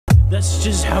That's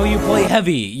just how you play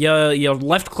heavy. You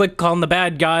left click on the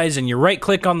bad guys and you right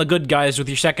click on the good guys with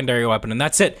your secondary weapon, and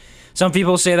that's it. Some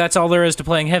people say that's all there is to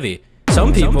playing heavy.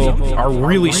 Some people are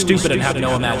really stupid and have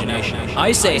no imagination.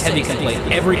 I say heavy can play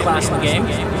every class in the game,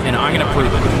 and I'm gonna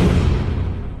prove it.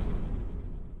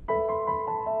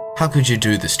 How could you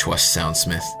do this to us,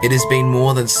 SoundSmith? It has been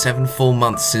more than 7 full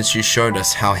months since you showed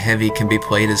us how Heavy can be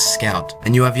played as Scout,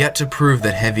 and you have yet to prove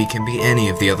that Heavy can be any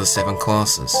of the other 7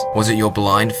 classes. Was it your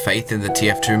blind faith in the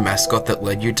TF2 mascot that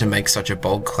led you to make such a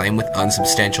bold claim with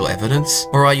unsubstantial evidence?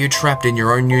 Or are you trapped in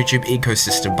your own YouTube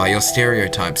ecosystem by your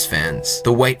stereotypes, fans?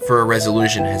 The wait for a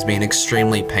resolution has been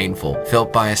extremely painful,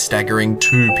 felt by a staggering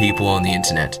 2 people on the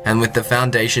internet, and with the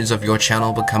foundations of your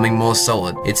channel becoming more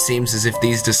solid, it seems as if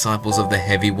these disciples of the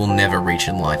Heavy will never reach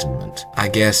enlightenment. I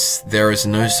guess there is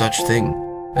no such thing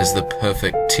as the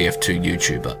perfect TF2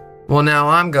 YouTuber. Well, now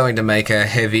I'm going to make a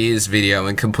Heavy's video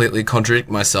and completely contradict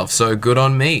myself, so good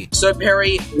on me. So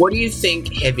Peri, what do you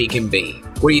think Heavy can be?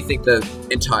 What do you think the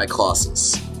entire class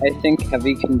is? I think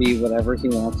Heavy can be whatever he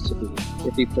wants to be,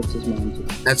 if he puts his mind to it.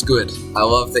 That's good. I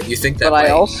love that you think that way. But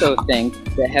I also think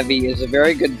that Heavy is a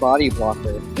very good body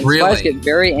blocker. And really? Spies get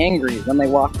very angry when they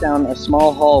walk down a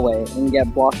small hallway and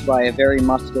get blocked by a very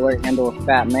muscular handle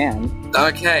fat man.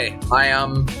 Okay,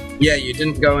 yeah, you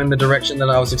didn't go in the direction that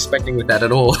I was expecting with that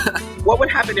at all. What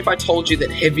would happen if I told you that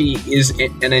Heavy is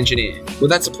an engineer? Would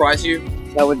that surprise you?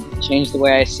 That would change the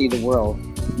way I see the world,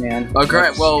 man. Okay,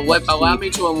 well, allow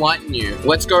me to enlighten you.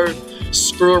 Let's go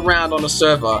screw around on a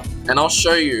server, and I'll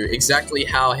show you exactly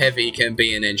how Heavy can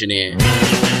be an engineer.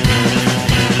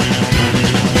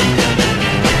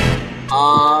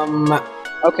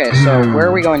 Okay, so where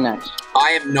are we going next?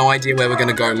 I have no idea where we're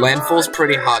gonna go. Landfall's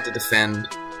pretty hard to defend.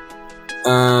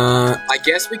 I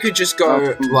guess we could just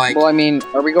go, like... Well, I mean,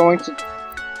 are we going to...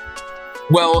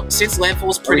 Well, since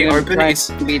Landfall's pretty open, it's...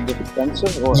 to be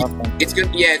defensive or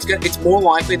offensive? It's more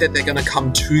likely that they're gonna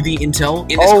come to the intel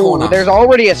in this corner. Oh, there's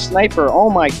already a sniper, oh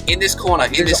my... In this corner,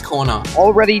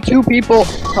 Already 2 people,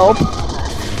 help!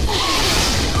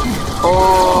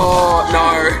 Oh,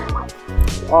 no.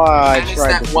 Oh, I that is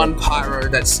tried that one pyro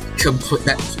that's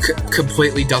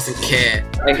completely doesn't care.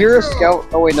 I hear a scout.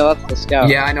 Oh wait, no, that's the scout.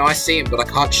 Yeah, I know, I see him, but I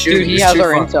can't shoot him. Dude, he has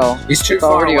our intel. He's too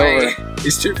far away.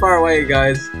 He's too far away,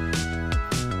 guys.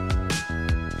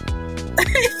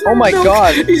 Oh my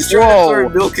god. He's trying to throw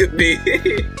milk at me.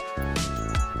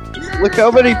 Look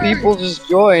how many people just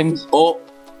joined. Oh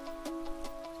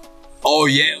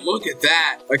yeah, look at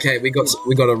that. Okay, we got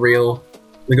a real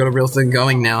thing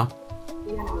going now.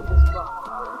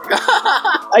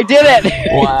 I did it!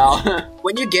 Wow.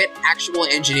 When you get actual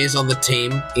engineers on the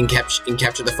team in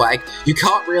Capture the Flag, you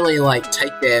can't really, like,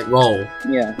 take their role.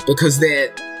 Yeah. Because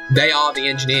they are the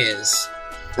engineers.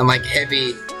 And, like,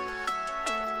 Heavy...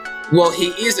 Well,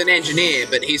 he is an engineer,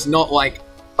 but he's not, like,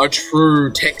 a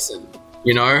true Texan,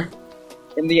 you know?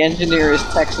 And the engineer is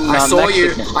Texan, not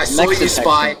Mexican. I saw you,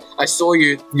 Spy. I saw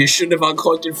you. You shouldn't have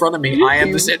uncloaked in front of me. I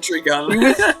am the sentry gun.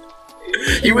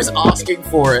 He was asking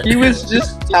for it. He was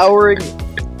just towering.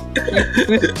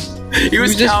 He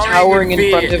was just towering in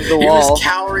front of the wall. He was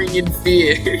cowering in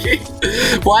fear.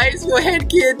 Why is your head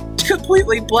kid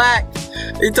completely black?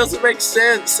 It doesn't make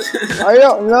sense. I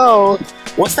don't know.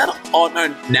 What's that? Oh no,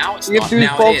 now it's not.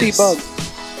 Now it is. Bugs.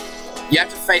 You have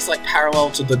to face like parallel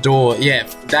to the door. Yeah,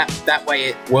 that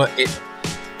way it.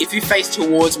 If you face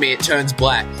towards me, it turns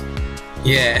black.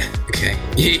 Yeah. Okay.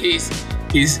 He's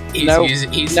using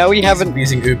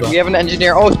Uber. We have an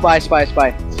engineer. Oh, spy.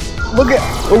 Look at.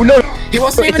 Oh no. He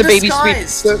wasn't even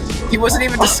disguised. He wasn't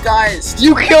even disguised.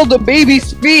 You killed a baby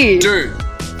Spee. Dude.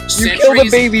 You killed a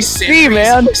baby Spee,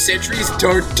 man. Sentries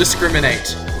don't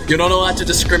discriminate. You're not allowed to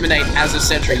discriminate as a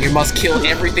sentry. You must kill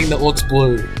everything that looks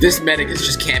blue. This medic is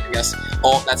just camping us.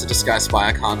 Oh, that's a disguised spy.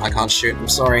 I can't shoot. I'm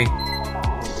sorry.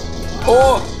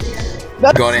 Oh.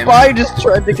 That spy just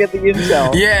tried to get the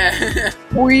intel. Yeah.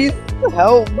 Please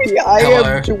help me. I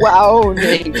am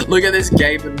drowning. Look at this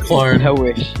Gaben clone. I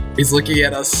wish. He's looking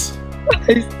at us.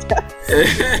 He's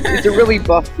a really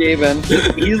buff Gaben.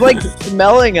 He's like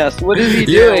smelling us. What is he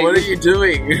doing? Yeah, what are you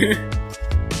doing?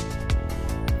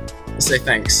 Say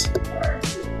thanks.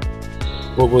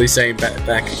 What will he say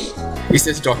back? He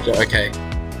says doctor, okay.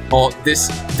 Oh,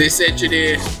 this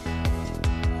engineer.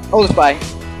 Oh, the spy.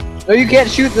 No, you can't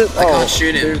shoot the. I can't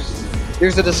shoot him.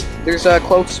 There's a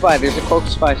cloaked spy. There's a cloaked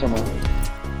spy somewhere.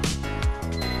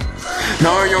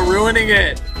 No, you're ruining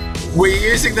it. We're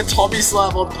using the Tommy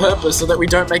Slab on purpose so that we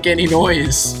don't make any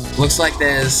noise. Looks like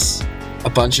there's a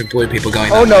bunch of blue people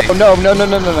going. Oh no!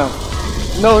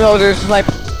 No! There's a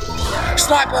sniper.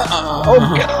 Sniper!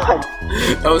 Oh god!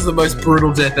 That was the most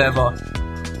brutal death ever.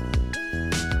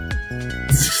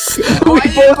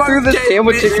 both threw the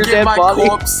sandwich at your dead my body.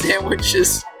 corpse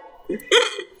sandwiches.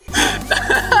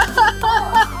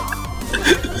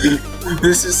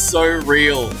 This is so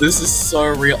real. This is so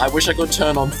real. I wish I could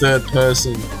turn on third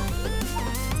person.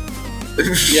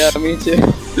 Yeah, me too.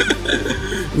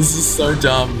 This is so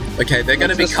dumb. Okay, they're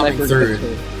gonna be coming through.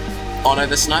 Oh no,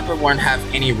 the sniper won't have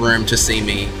any room to see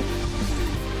me.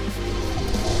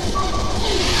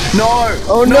 No!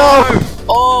 Oh no!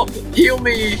 Oh, heal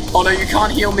me! Oh no, you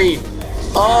can't heal me.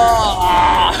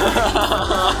 Oh!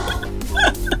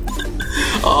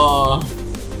 Oh.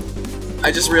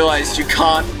 I just realized you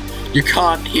can't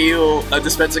heal, a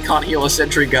dispenser can't heal a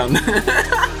sentry gun.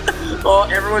 Oh,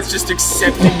 everyone's just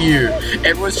accepting you.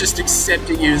 Everyone's just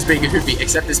accepting you as being a hoopy,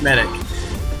 except this medic.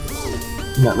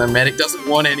 No, the medic doesn't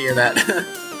want any of that.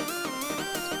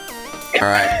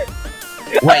 Alright.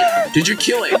 Wait, did you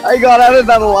kill him? I got out of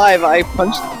that alive. I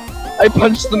punched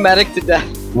the medic to death.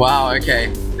 Wow,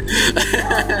 okay.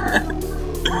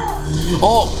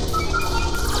 Oh!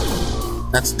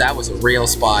 That was a real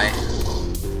spy.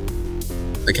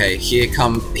 Okay, here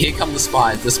come the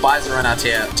spies. The spies are on our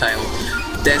tail.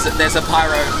 There's a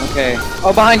pyro. Okay.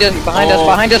 Oh, behind us! Behind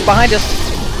us!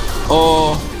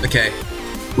 Oh, okay.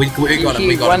 We got him.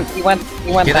 We got him. He went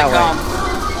Here that they come.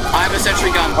 I have a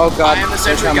sentry gun. Oh god. I am a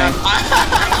sentry gun.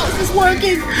 How is this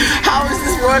working? How is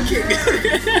this working?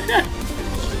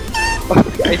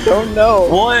 I don't know.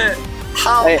 What?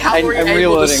 How were you able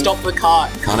reloading. to stop the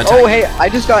cart? Oh hey, I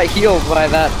just got healed by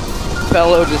that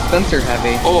fellow dispenser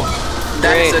heavy. Oh,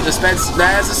 that's a dispenser.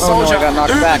 There's a soldier. Oh, no, I got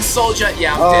knocked back. Soldier.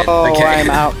 Yeah, I'm dead. Okay. I'm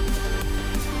out.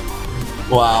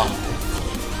 Wow.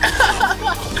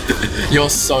 You're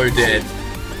so dead.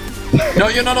 No,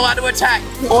 you're not allowed to attack.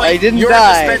 Oi, I didn't you're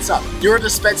die. a dispenser. You're a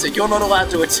dispenser. You're not allowed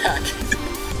to attack.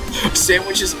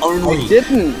 Sandwiches only. I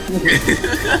didn't.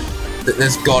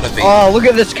 There's gotta be. Oh, look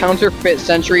at this counterfeit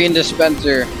sentry and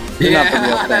dispenser.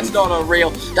 Yeah, that's not a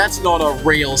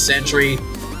real sentry.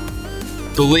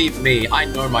 Believe me, I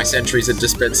know my sentries and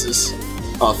dispensers.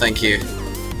 Oh, thank you.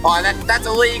 Oh, that's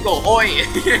illegal. Oi.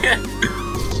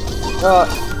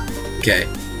 Okay.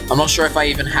 I'm not sure if I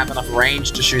even have enough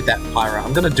range to shoot that pyro.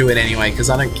 I'm gonna do it anyway because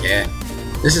I don't care.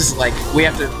 This is like, we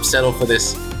have to settle for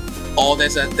this. Oh,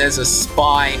 there's a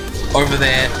spy over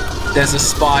there. There's a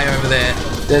spy over there.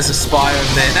 There's a spy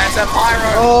over there. That's a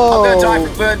pyro. Oh. I'm gonna die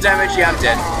from burn damage. Yeah, I'm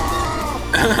dead.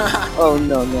 Oh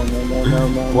no.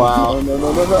 Wow. No.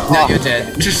 Now you're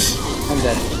dead. I'm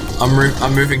dead.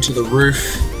 I'm moving to the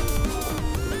roof.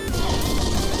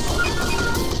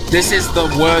 This is the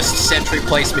worst sentry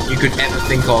placement you could ever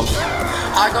think of.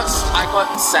 I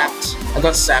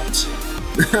got sapped.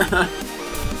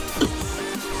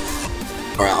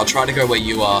 Alright, I'll try to go where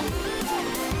you are.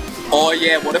 Oh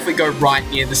yeah, what if we go right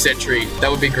near the sentry? That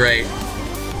would be great.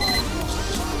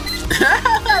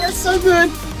 That's so good.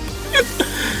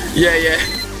 Yeah.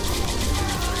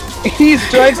 He's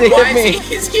trying to hit me.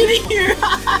 He's hitting you.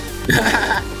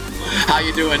 How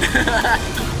you doing?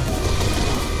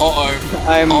 Uh-oh.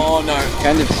 Oh no.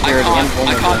 Kind of scared and vulnerable.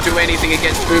 I can't do anything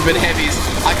against Uber Heavies.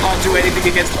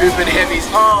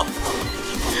 Oh.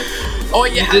 Oh,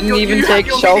 you didn't even take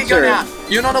shelter.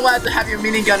 You're not allowed to have your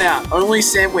minigun out. Only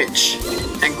sandwich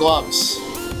and gloves.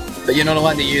 But you're not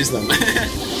allowed to use them.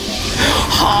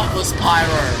 Heartless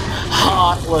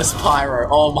pyro.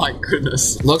 Oh my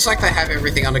goodness. Looks like they have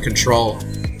everything under control.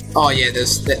 Oh yeah,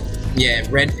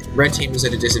 red team is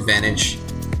at a disadvantage.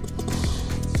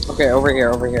 Okay, over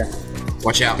here.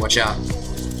 Watch out.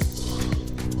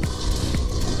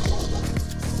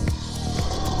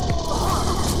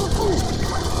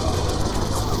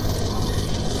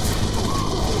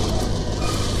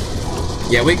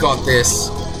 Yeah, we got this.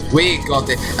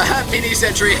 Mini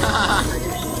sentry.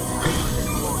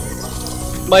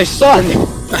 My son.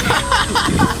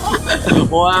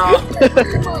 Wow.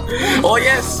 Oh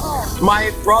yes,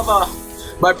 my brother.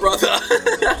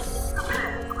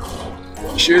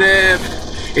 Shoot him.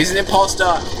 He's an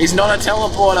imposter. He's not a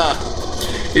teleporter.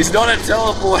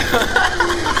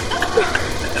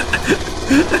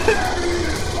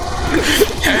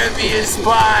 Heavy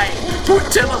spy.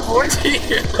 Teleport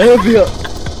here.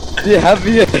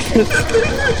 Heavy.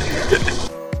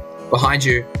 Behind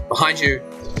you.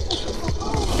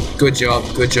 Good job.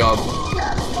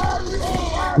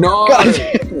 No. God.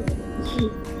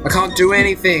 I can't do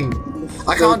anything.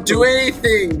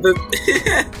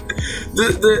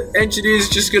 The engineer's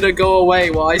just gonna go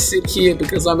away while I sit here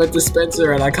because I'm a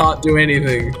dispenser and I can't do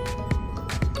anything.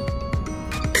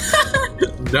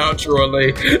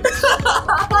 Naturally.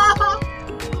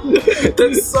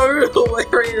 That's so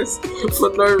hilarious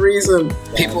for no reason.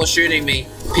 People are shooting me.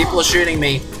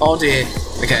 Oh dear.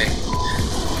 Okay.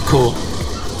 Cool.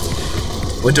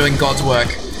 We're doing God's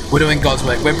work. We're doing God's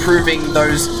work. We're proving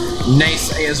those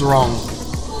naysayers wrong.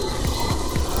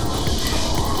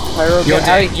 Pyro, You're get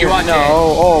out dead. of here. You are no. dead.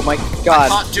 Oh my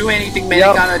god. I can't do anything, medic.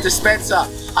 Yep. I'm a dispenser.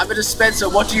 I'm a dispenser.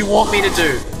 What do you want me to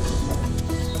do?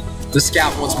 The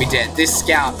scout wants me dead. This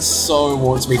scout so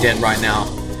wants me dead right now.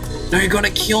 No, you're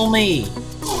gonna kill me.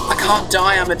 I can't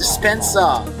die. I'm a dispenser.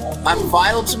 I'm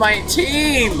vital to my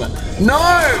team.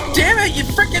 No! Damn it, you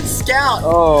freaking scout.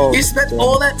 Oh. You spent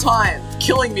all that time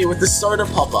killing me with the soda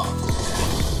popper.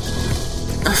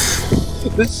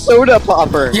 The soda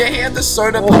popper. Yeah, he had the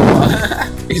soda popper.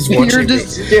 He's watching You're me. just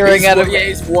staring at him. Yeah,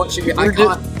 he's watching me.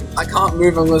 You're I can't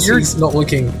move unless he's not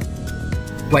looking.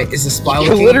 Wait, is the spy You're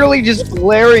looking? literally just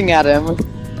glaring at him.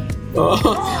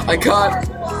 Oh, I can't.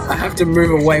 I have to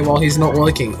move away while he's not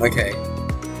looking. Okay.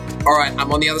 Alright,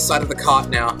 I'm on the other side of the cart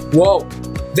now. Whoa!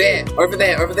 There! Over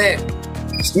there! Over there!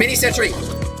 Mini sentry!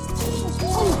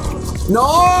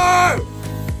 No!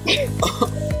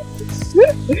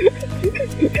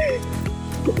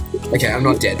 Okay, I'm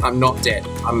not dead. I'm not dead.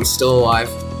 I'm still alive.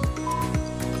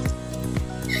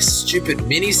 Stupid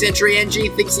mini sentry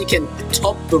NG thinks he can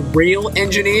top the real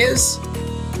engineers?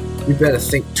 You better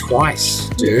think twice,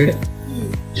 dude.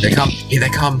 Here they come. Here they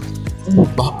come.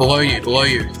 Below you. Below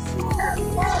you.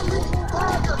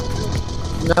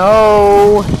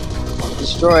 No!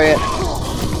 Destroy it.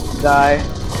 Die.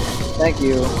 Thank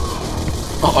you.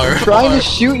 Uh-oh. I'm trying to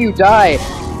shoot you, die.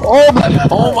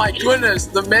 Oh my goodness,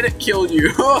 the medic killed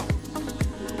you.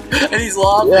 And he's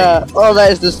laughing. Yeah. Oh,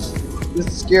 that is the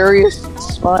scariest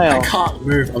smile. I can't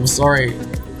move, I'm sorry.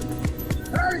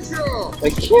 I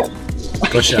can't.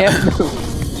 Gotcha. I can't move.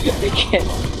 I can't.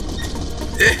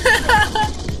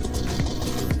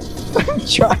 I'm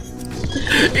trying.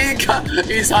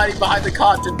 He's hiding behind the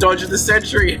cart to dodge the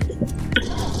sentry.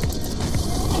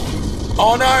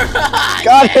 Oh no!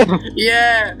 Got him.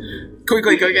 Yeah!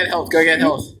 Quickly, go get health, go get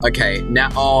health. Okay, now,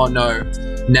 oh no.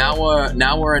 Now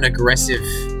we're an aggressive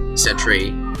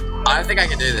sentry. I don't think I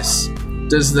can do this.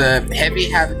 Does the heavy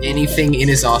have anything in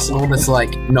his arsenal that's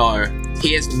like, no.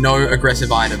 He has no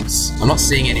aggressive items. I'm not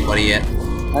seeing anybody yet.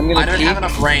 I don't have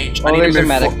enough range. I need to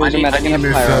move, I need to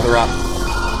move further up.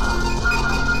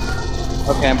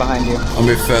 Okay, I'm behind you. I'll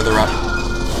move further up.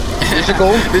 There's a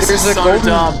gold. This There's is a so golden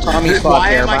dumb. Tommy spot Why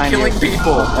there am I behind killing you.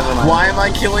 people? Oh, never mind. Why am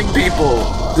I killing people?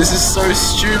 This is so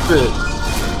stupid.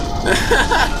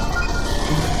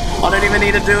 I don't even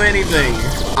need to do anything.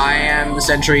 I am the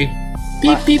sentry.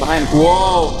 Beep beep. Behind.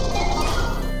 Whoa.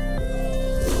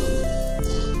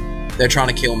 They're trying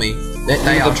to kill me.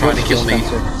 They are trying to kill me.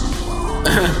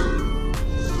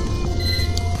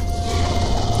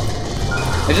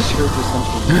 I just heard this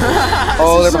something.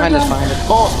 Oh, they're behind us, behind us.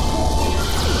 Oh.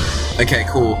 Okay,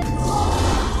 cool.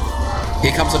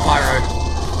 Here comes a pyro.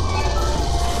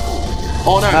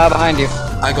 Oh no! Behind you.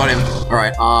 I got him.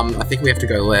 Alright, I think we have to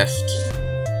go left.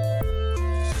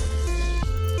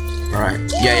 Alright.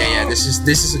 Yeah. This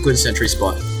is a good sentry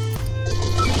spot.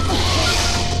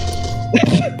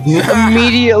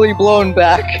 Immediately blown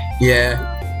back. Yeah.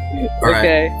 Alright,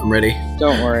 Okay. I'm ready.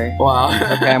 Don't worry. Wow.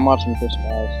 Okay, I'm watching for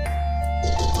spies.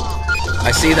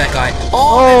 I see that guy.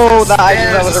 Oh, that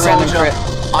there's was a random soldier.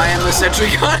 crit. I am the sentry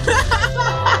gun.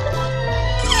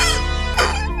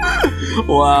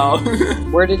 Wow.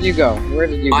 Where did you go? Where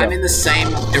did you go? I'm in the same.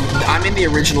 I'm in the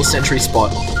original sentry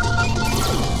spot.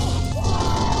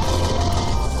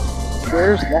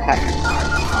 Where's that?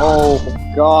 Oh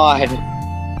God.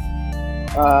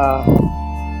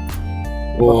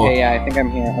 Whoa. Okay, yeah, I think I'm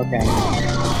here. Okay.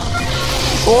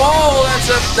 Whoa,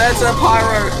 that's a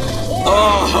pyro.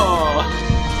 Oh.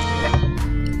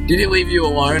 Did he leave you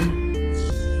alone?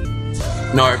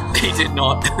 No, he did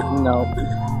not. No.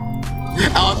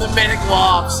 Oh, the medic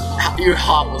laughs. You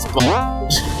heartless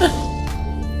bastard.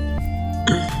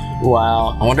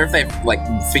 Wow. I wonder if they've like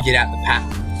figured out the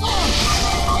pattern.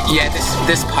 Yeah,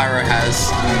 this pyro has.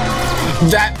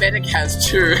 That medic has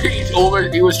too.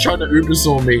 He was trying to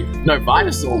Ubersaw me. No,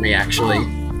 Vitasaur me actually.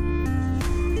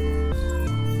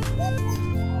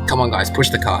 Come on guys, push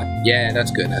the cart. Yeah,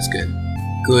 that's good, that's good.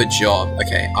 Good job.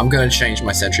 Okay, I'm gonna change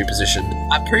my sentry position.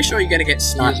 I'm pretty sure you're gonna get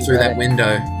sniped through that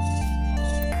window.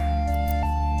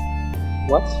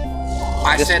 What?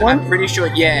 I This said one? I'm pretty sure,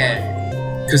 yeah.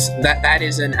 Because that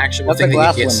is an actual That's a thing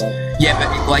glass that you get. window. Yeah,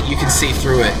 but like you can see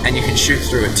through it and you can shoot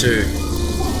through it too.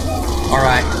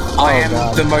 Alright, I am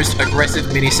God. the most aggressive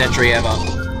mini sentry ever.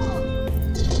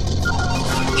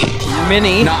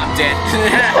 Mini? Nah, I'm dead.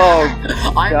 Oh,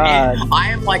 God. I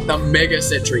am like the mega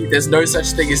sentry. There's no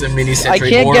such thing as a mini I sentry.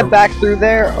 can't or get back through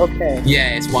there? Okay.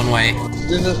 Yeah, it's one way.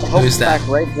 There's a Who's that? back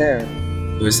right there.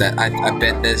 Who's that? I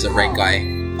bet there's a red guy.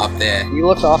 up there. You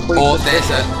look awfully. Oh, there's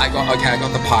a. I got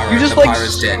the pyro. You just the like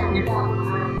pyro's dead.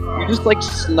 You just like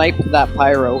sniped that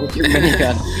pyro with your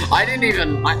minigun. I didn't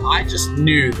even. I just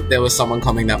knew that there was someone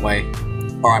coming that way.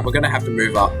 All right, we're gonna have to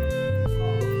move up.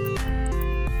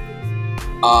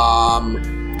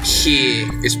 Here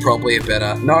is probably a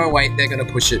better. No, wait, they're gonna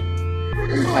push it.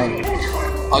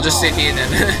 I'll just sit here then.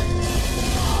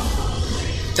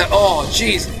 Oh,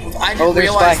 jeez. I didn't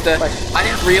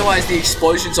realize the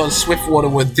explosions on Swiftwater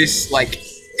were this, like,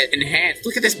 enhanced.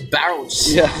 Look at this barrel.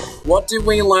 Yeah. What did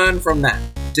we learn from that?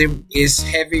 Is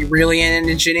Heavy really an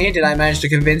engineer? Did I manage to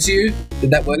convince you? Did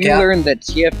that work out? We learned that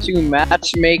TF2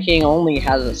 matchmaking only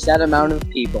has a set amount of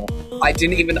people. I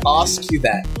didn't even ask you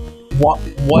that. What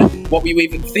were you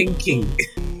even thinking?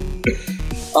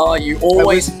 Oh, you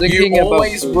always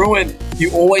ruin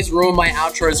my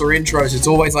outros or intros. It's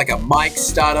always like a mic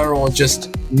stutter or just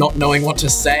not knowing what to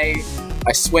say.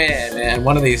 I swear, man,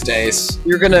 one of these days.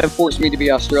 You're gonna force me to be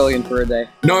Australian for a day.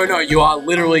 No, you are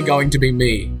literally going to be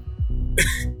me.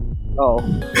 Oh.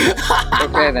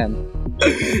 Okay then.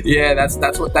 Yeah, that's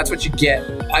what you get.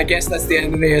 I guess that's the end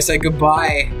of the video. Say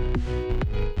goodbye.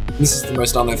 This is the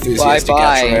most unenthusiastic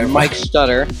outro ever. Mike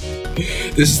Stutter.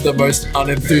 This is the most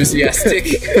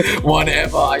unenthusiastic one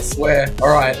ever, I swear.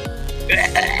 Alright.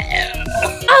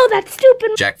 Oh, that's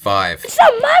stupid. Jack5. It's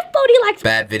not my fault he likes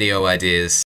bad video ideas.